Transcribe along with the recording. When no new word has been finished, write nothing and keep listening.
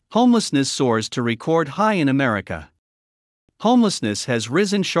Homelessness soars to record high in America. Homelessness has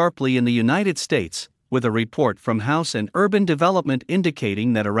risen sharply in the United States, with a report from House and Urban Development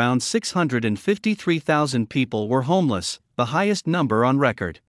indicating that around 653,000 people were homeless, the highest number on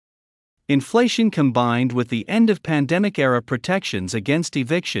record. Inflation combined with the end of pandemic-era protections against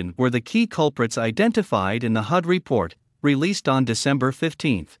eviction were the key culprits identified in the HUD report, released on December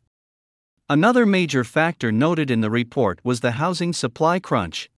 15. Another major factor noted in the report was the housing supply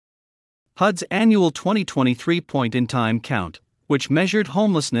crunch. HUD's annual 2023 point-in-time count, which measured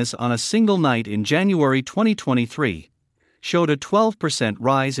homelessness on a single night in January 2023, showed a 12%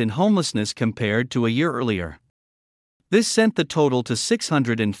 rise in homelessness compared to a year earlier. This sent the total to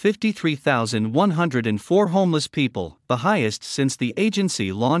 653,104 homeless people, the highest since the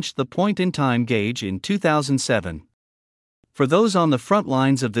agency launched the point-in-time gauge in 2007. For those on the front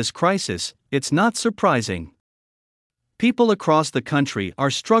lines of this crisis, it's not surprising. People across the country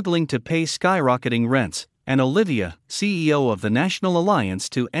are struggling to pay skyrocketing rents, and Olivia, CEO of the National Alliance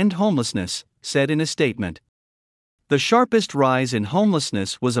to End Homelessness, said in a statement. The sharpest rise in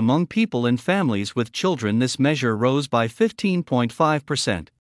homelessness was among people in families with children. This measure rose by 15.5%.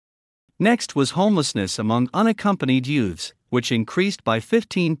 Next was homelessness among unaccompanied youths, which increased by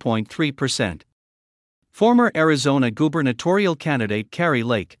 15.3%. Former Arizona gubernatorial candidate Kari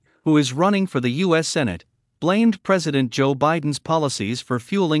Lake, who is running for the U.S. Senate, blamed President Joe Biden's policies for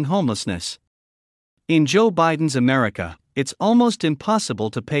fueling homelessness. In Joe Biden's America, it's almost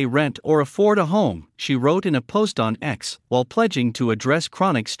impossible to pay rent or afford a home, she wrote in a post on X, while pledging to address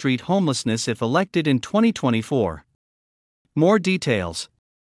chronic street homelessness if elected in 2024. More details.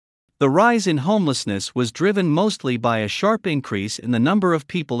 The rise in homelessness was driven mostly by a sharp increase in the number of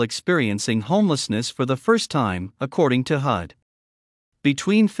people experiencing homelessness for the first time, according to HUD.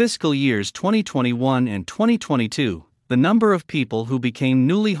 Between fiscal years 2021 and 2022, the number of people who became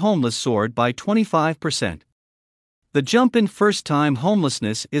newly homeless soared by 25%. The jump in first-time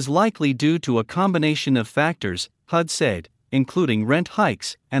homelessness is likely due to a combination of factors, HUD said, including rent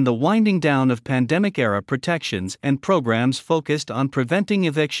hikes and the winding down of pandemic-era protections and programs focused on preventing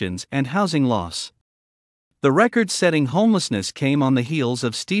evictions and housing loss. The record-setting homelessness came on the heels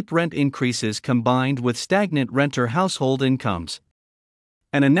of steep rent increases combined with stagnant renter household incomes.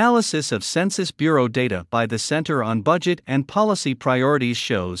 An analysis of Census Bureau data by the Center on Budget and Policy Priorities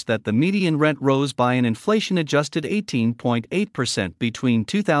shows that the median rent rose by an inflation-adjusted 18.8% between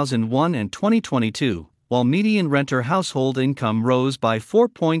 2001 and 2022, while median renter household income rose by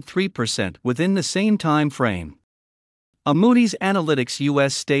 4.3% within the same time frame. A Moody's Analytics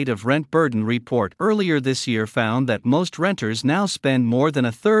U.S. State of Rent Burden report earlier this year found that most renters now spend more than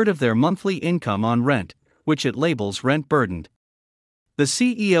a third of their monthly income on rent, which it labels rent-burdened. The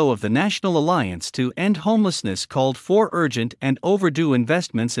CEO of the National Alliance to End Homelessness called for urgent and overdue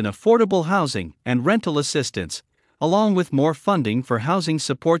investments in affordable housing and rental assistance, along with more funding for housing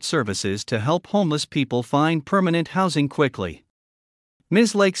support services to help homeless people find permanent housing quickly.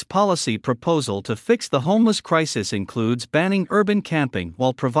 Ms. Lake's policy proposal to fix the homeless crisis includes banning urban camping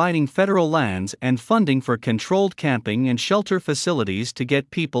while providing federal lands and funding for controlled camping and shelter facilities to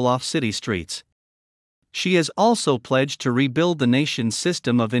get people off city streets. She has also pledged to rebuild the nation's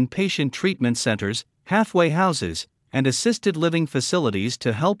system of inpatient treatment centers, halfway houses, and assisted living facilities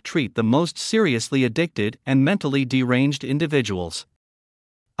to help treat the most seriously addicted and mentally deranged individuals.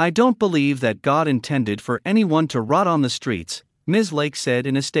 I don't believe that God intended for anyone to rot on the streets, Ms. Lake said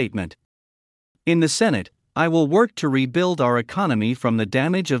in a statement. In the Senate, I will work to rebuild our economy from the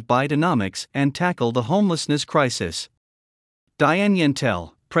damage of Bidenomics and tackle the homelessness crisis. Diane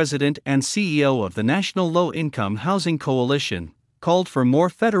Yentel, President and CEO of the National Low-Income Housing Coalition, called for more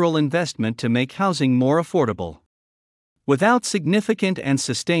federal investment to make housing more affordable. Without significant and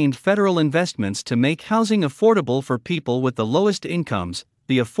sustained federal investments to make housing affordable for people with the lowest incomes,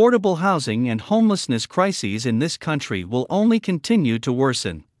 the affordable housing and homelessness crises in this country will only continue to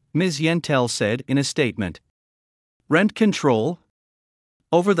worsen, Ms. Yentel said in a statement. Rent control?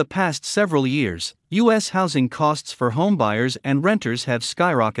 Over the past several years, U.S. housing costs for homebuyers and renters have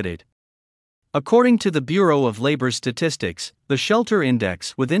skyrocketed. According to the Bureau of Labor Statistics, the shelter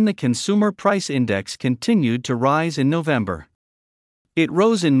index within the Consumer Price Index continued to rise in November. It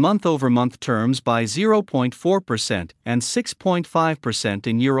rose in month-over-month terms by 0.4% and 6.5%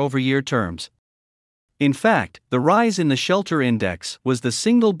 in year-over-year terms. In fact, the rise in the shelter index was the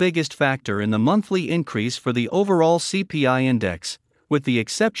single biggest factor in the monthly increase for the overall CPI index, with the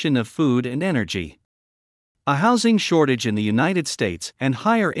exception of food and energy. A housing shortage in the United States and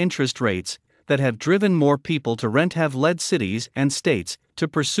higher interest rates that have driven more people to rent have led cities and states to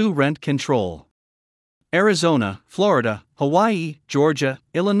pursue rent control. Arizona, Florida, Hawaii, Georgia,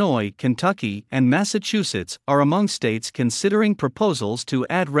 Illinois, Kentucky, and Massachusetts are among states considering proposals to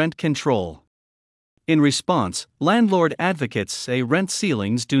add rent control. In response, landlord advocates say rent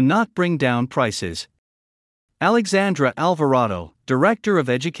ceilings do not bring down prices. Alexandra Alvarado, Director of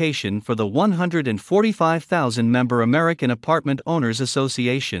Education for the 145,000-member American Apartment Owners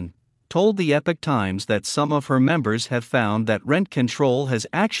Association, told the Epoch Times that some of her members have found that rent control has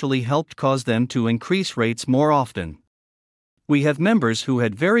actually helped cause them to increase rates more often. We have members who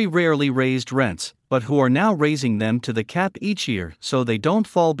had very rarely raised rents, but who are now raising them to the cap each year so they don't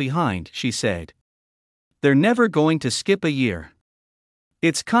fall behind, she said. They're never going to skip a year.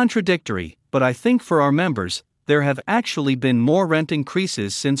 It's contradictory, but I think for our members, there have actually been more rent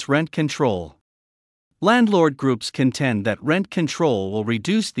increases since rent control. Landlord groups contend that rent control will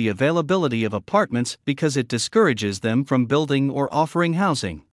reduce the availability of apartments because it discourages them from building or offering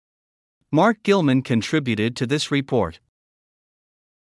housing. Mark Gilman contributed to this report.